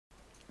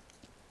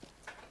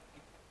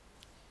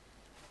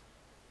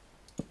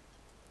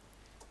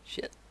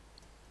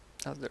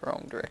That was the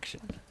wrong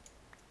direction.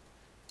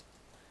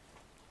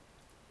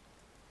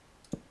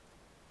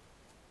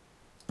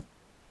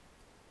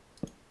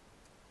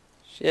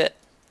 Shit.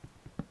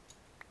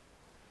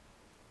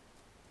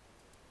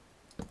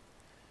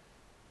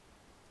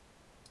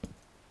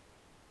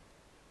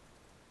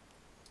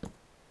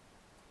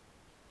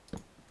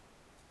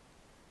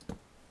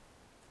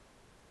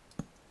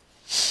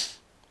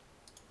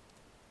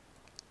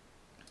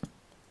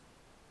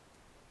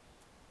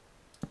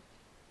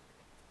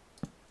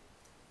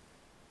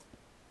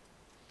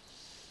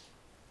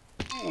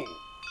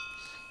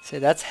 See,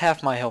 that's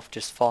half my health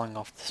just falling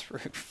off this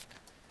roof.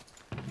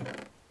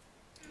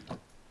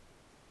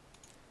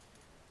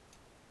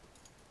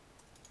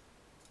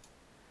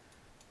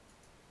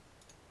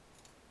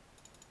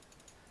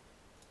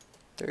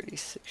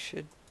 $36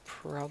 should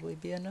probably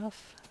be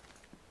enough.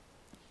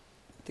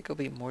 I think it'll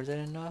be more than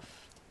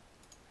enough.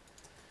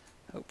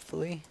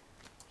 Hopefully.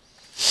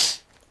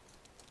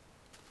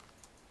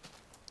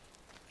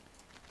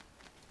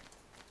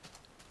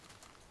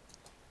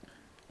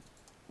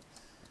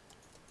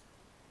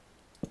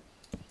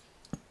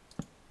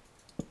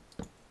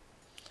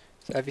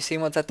 So have you seen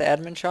what's at the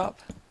admin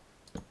shop?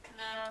 No.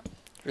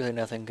 Really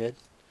nothing good.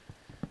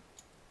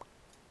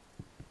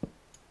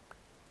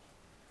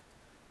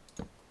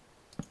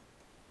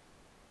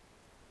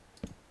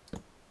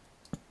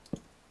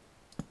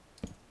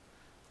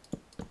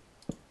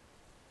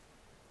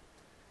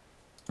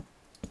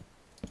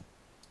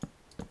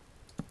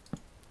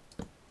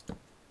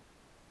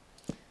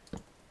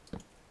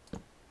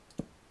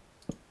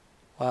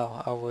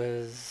 Wow, I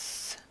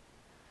was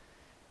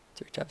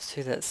 3 times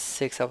 2, that's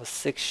 6. I was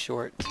 6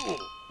 short.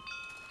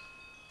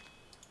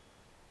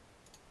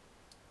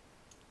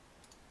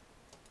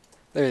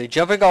 Literally,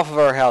 jumping off of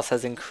our house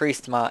has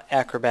increased my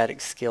acrobatic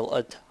skill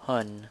a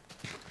ton.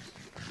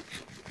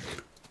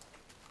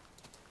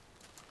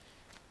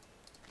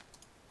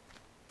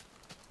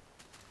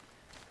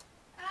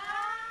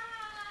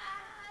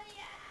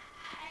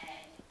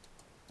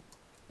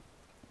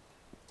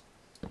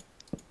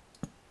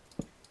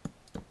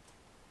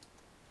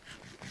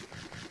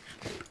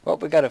 Well,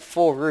 we got a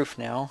full roof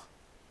now.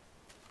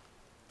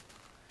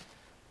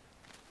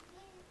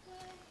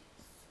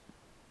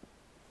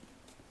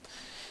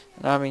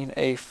 And I mean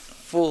a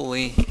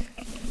fully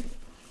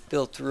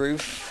built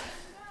roof.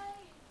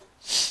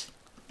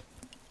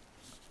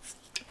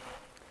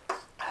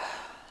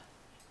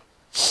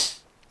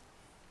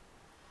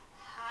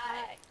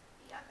 Hi,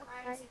 you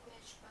crazy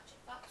bitch, but you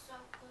fuck so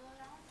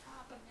good on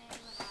top of me when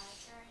I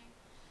dream.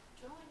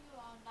 Doing you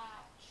all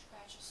night,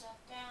 scratch yourself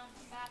down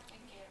the back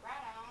and get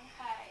right on.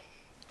 Hey,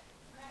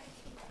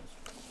 crazy bitch,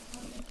 but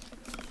you fuck so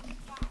good on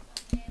top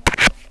of me when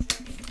I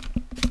dream.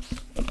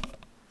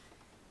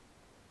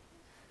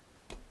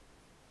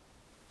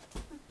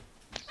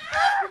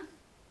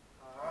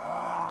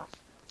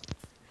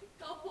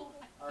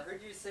 I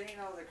heard you saying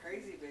I was a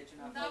crazy bitch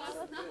and I No,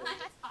 it's not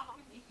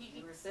talking.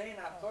 You were saying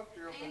I fucked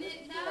her up. And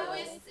it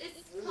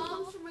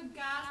comes from a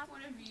guy's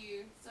point of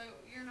view, so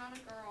you're not a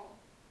girl.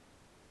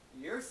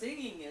 You're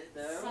singing it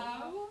though. So?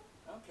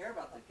 I don't care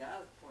about the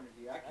guy's point of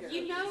view. I care.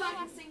 You know I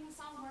can sing the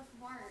song word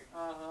for word.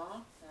 Uh-huh,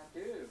 I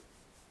do.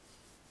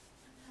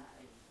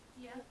 Hey,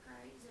 you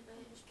crazy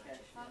bitch, but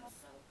you fuck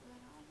so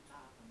good on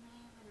top of me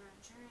when I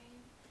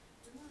dream.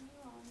 Doing you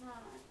all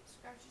night,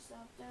 scratch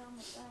yourself down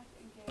the back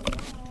and get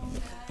it all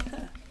night.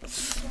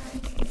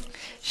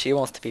 She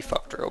wants to be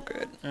fucked real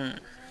good.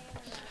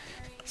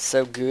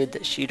 So good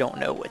that she don't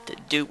know what to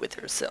do with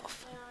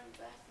herself.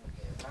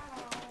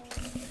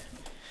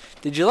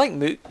 Did you like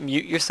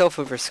mute yourself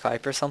over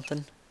Skype or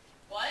something?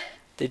 What?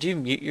 Did you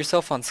mute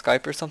yourself on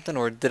Skype or something,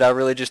 or did I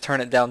really just turn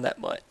it down that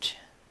much?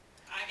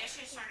 I guess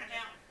you just turned it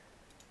down.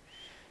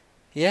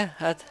 Yeah,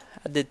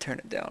 I did turn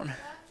it down.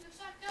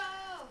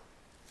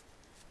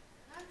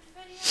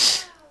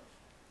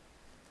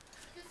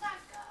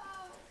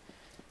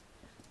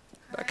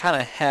 But I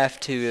kind of have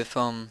to if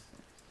we'll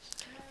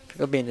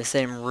be in the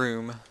same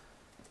room.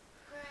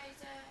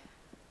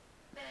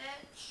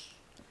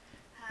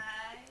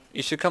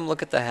 You should come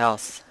look at the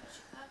house.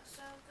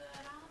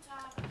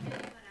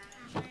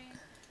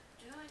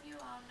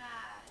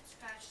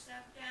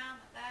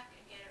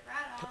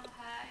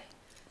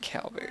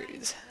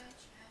 Cowberries.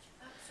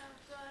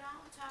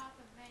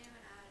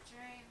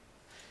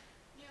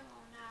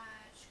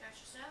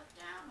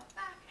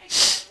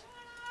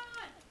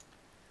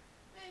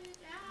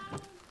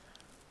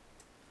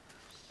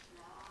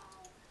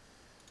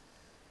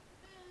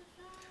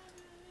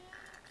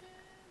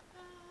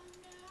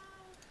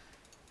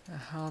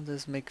 How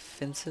does make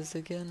fences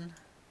again?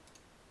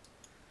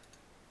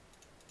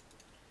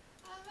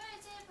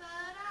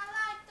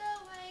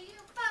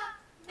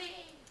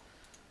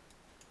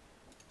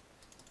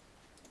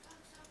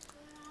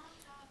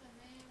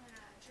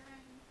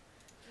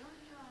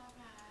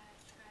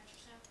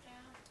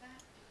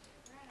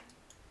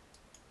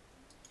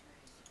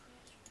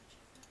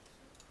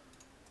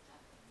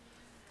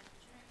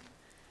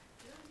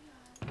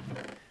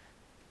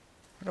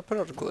 I'm gonna put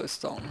out a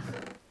glowstone.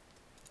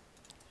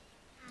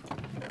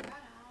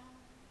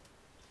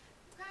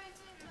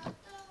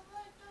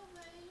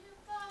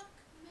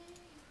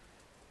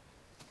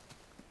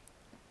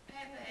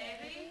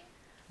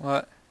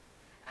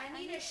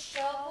 need a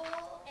shovel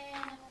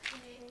and a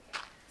pickaxe.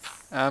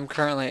 I'm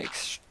currently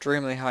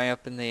extremely high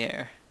up in the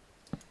air.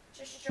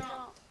 Just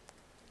jump.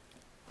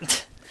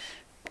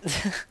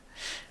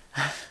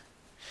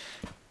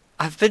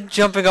 I've been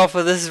jumping off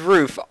of this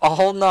roof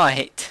all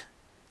night.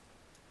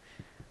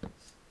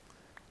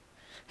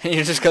 And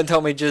you're just gonna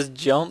tell me just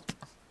jump?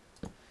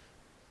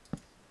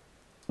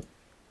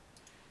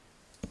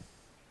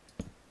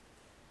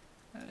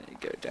 I need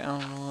to go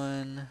down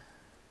one.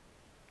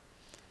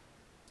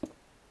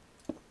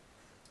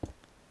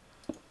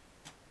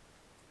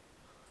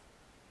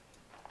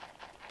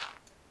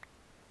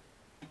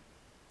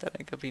 That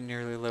ain't gonna be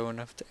nearly low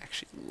enough to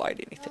actually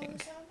light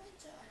anything.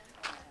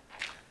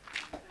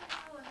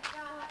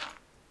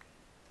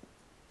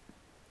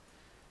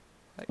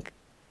 Like,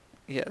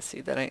 yeah,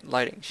 see, that ain't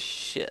lighting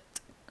shit.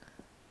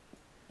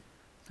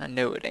 I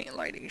know it ain't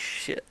lighting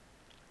shit.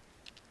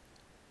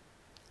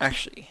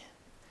 Actually,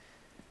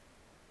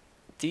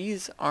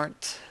 these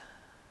aren't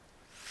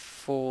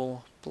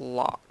full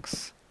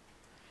blocks.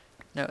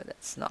 No,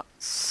 that's not.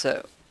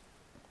 So,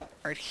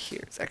 right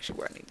here is actually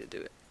where I need to do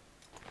it.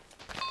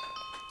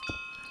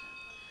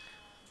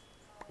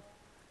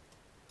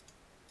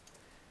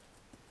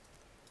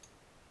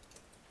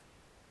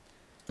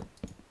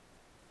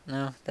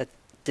 No, that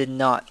did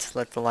not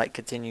let the light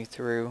continue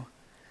through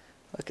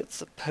like it's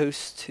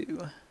supposed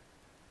to.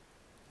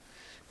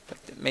 But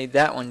it made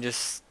that one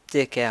just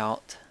stick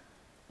out.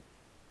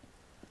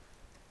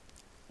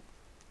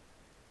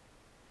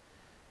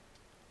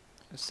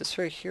 Is this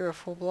right here a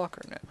full block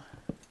or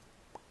no?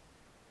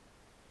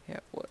 Yeah,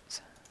 it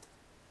was.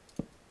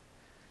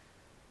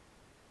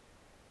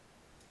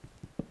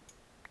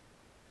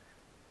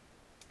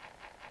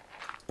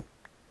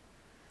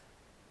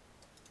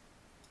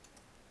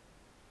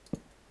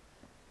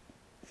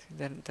 See,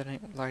 that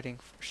ain't lighting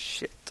for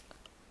shit.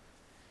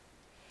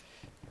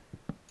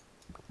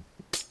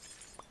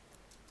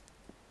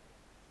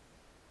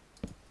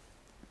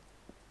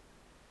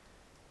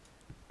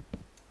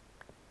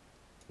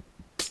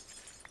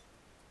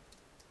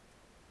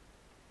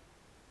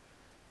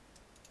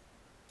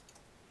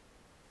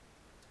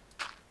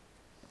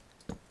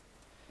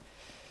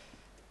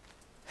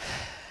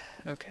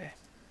 Okay.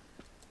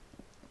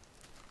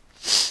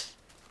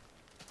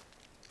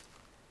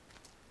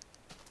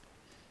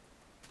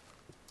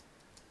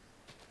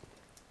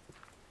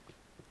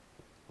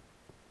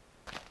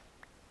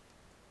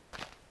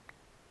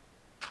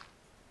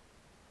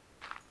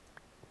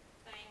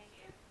 Thank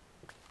you.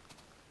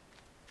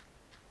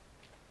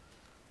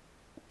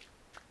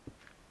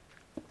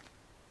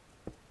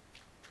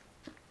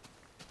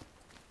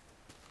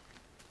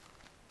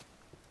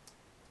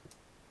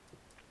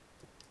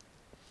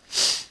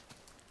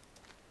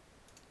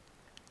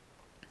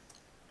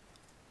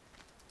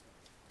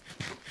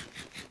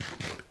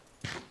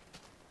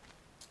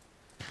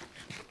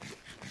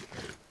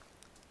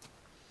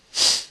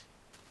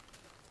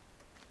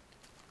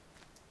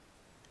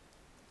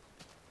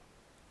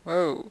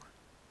 Whoa.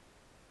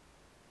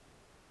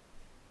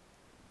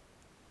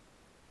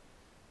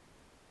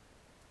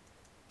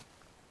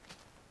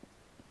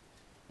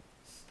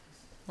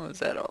 What was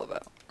that all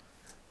about?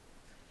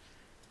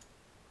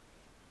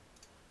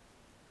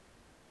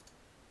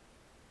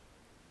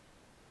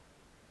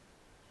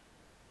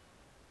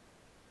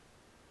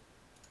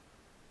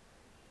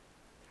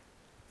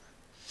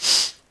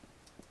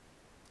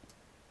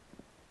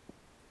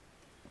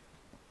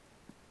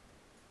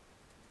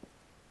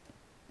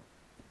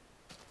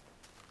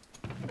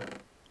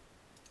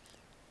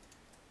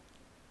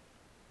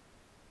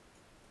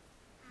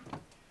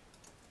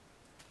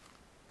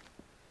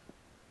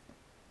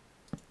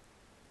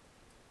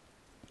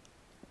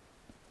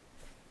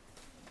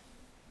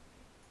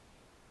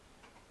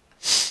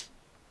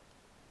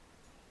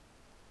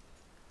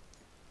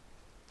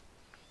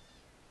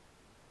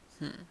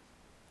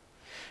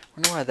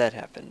 Wonder why that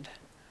happened.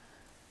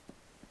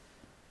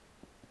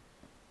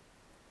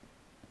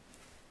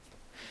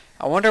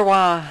 I wonder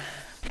why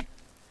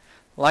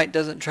light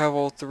doesn't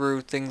travel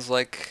through things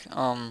like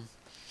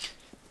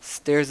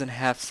stairs and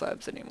half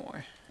slabs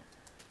anymore.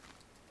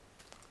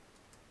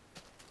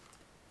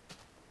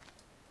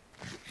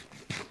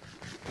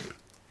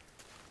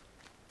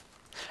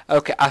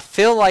 Okay, I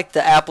feel like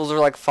the apples are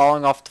like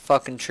falling off the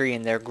fucking tree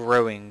and they're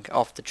growing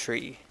off the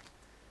tree.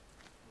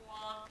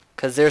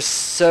 Because there's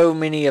so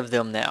many of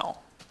them now.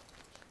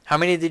 How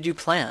many did you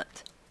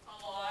plant?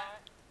 A lot.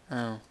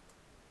 Oh.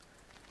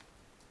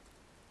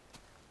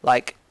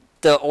 Like,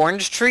 the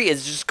orange tree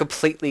is just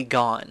completely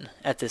gone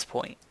at this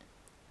point.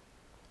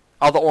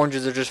 All the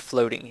oranges are just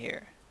floating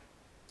here.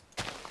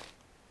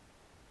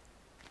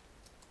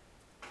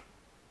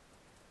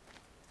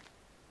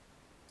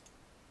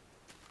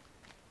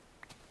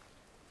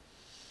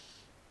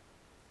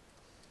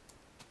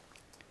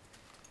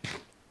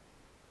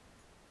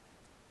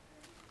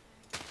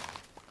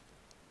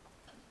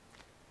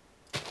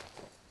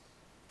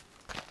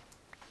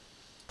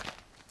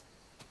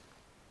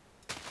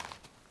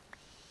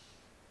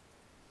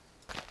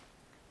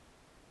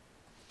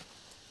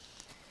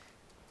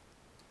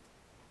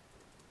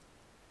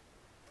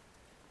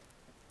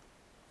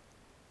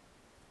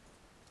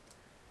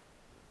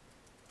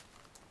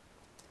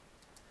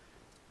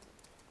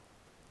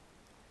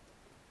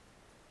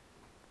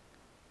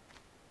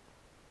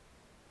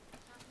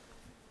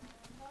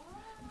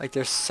 Like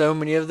there's so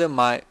many of them,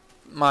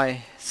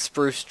 my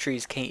spruce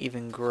trees can't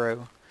even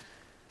grow.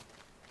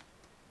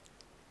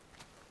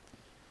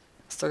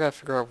 Still gotta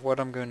figure out what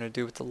I'm going to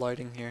do with the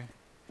lighting here.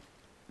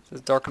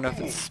 It's dark enough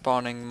it's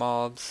spawning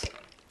mobs.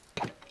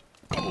 Looks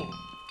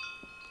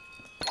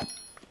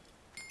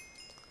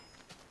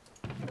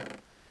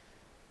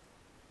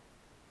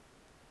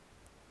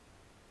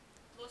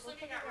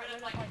like it got rid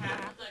of like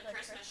half of the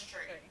Christmas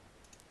tree.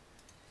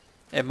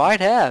 It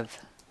might have.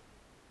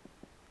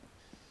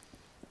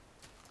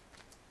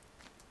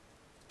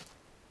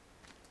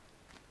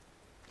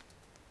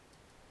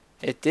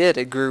 It did.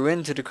 It grew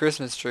into the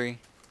Christmas tree.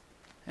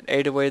 It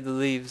ate away the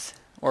leaves,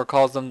 or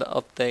caused them to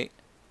update.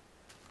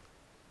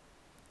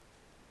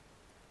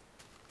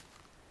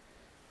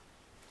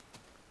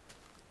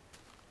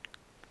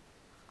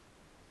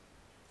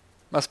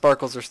 My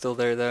sparkles are still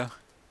there though.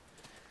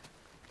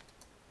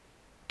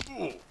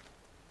 Get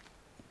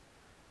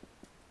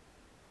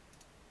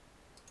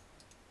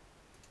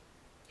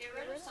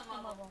rid of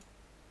some of them.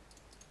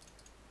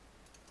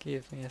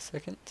 Give me a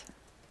second.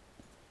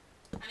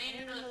 I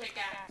need another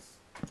pickaxe.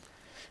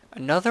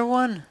 Another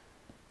one?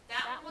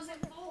 That one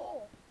wasn't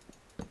full.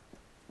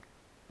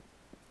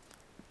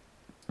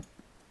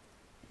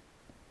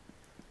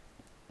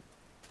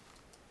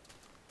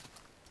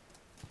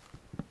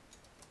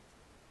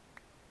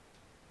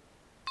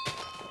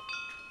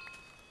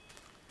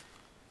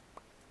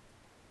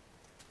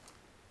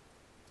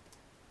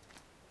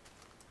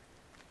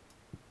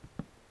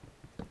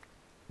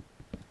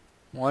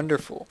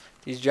 Wonderful.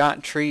 These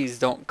giant trees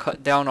don't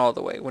cut down all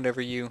the way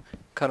whenever you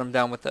cut them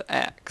down with the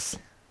axe.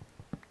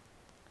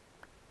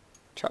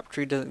 Chop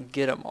tree doesn't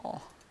get them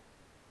all.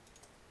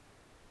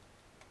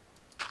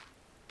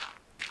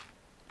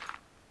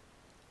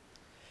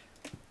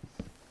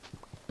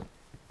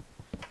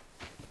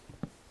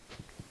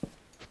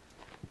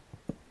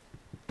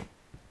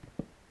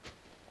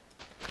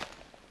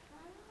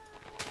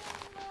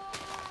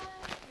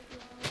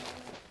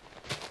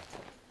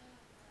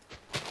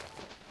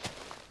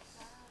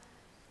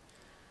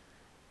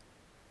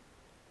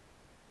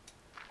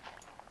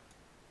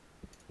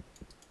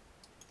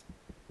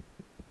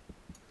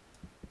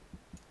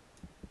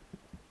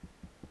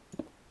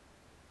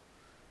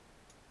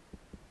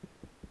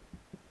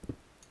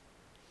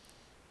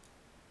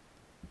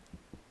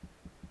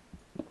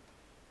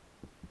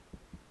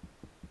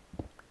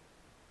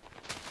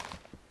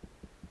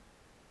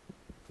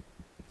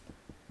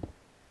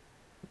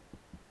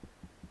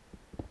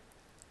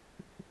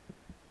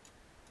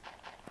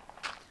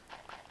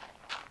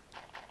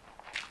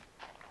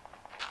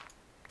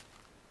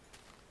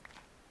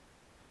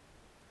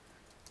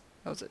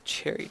 That was a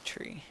cherry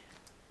tree.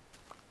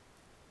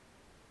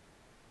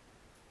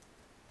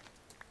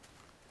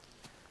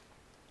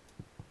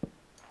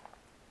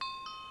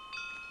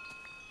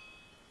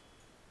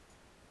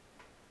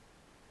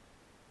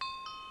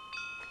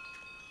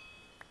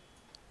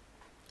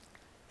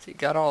 So you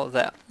got all of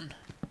that one.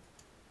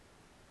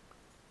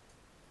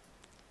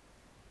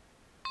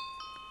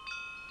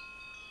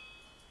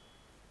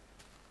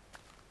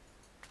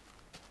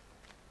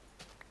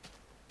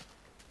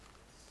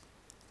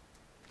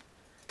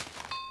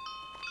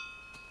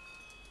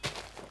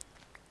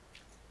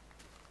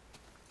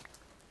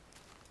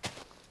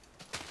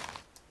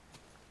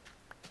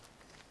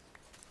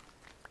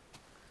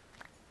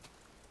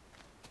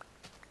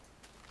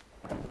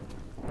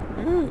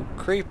 Ooh,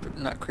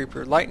 not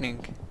creeper,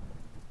 lightning.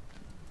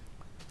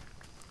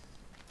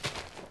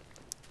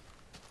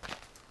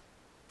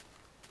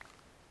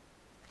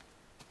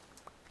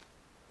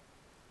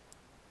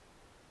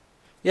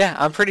 Yeah,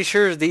 I'm pretty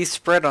sure these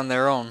spread on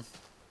their own.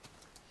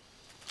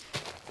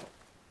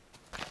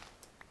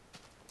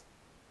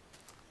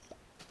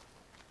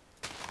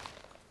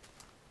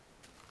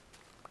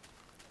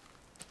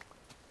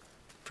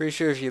 Pretty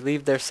sure if you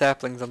leave their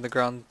saplings on the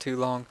ground too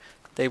long,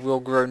 they will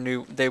grow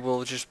new, they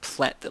will just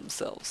plant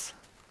themselves.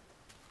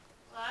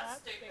 Well,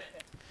 that's stupid.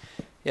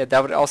 Yeah,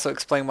 that would also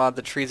explain why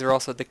the trees are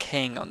also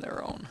decaying on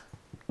their own.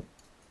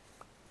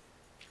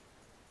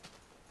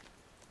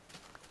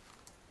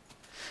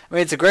 I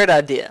mean, it's a great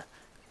idea,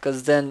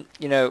 because then,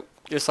 you know,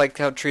 just like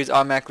how trees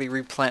automatically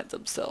replant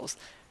themselves.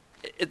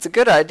 It's a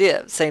good idea.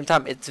 At the same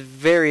time, it's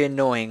very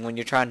annoying when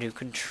you're trying to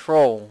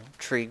control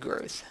tree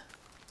growth.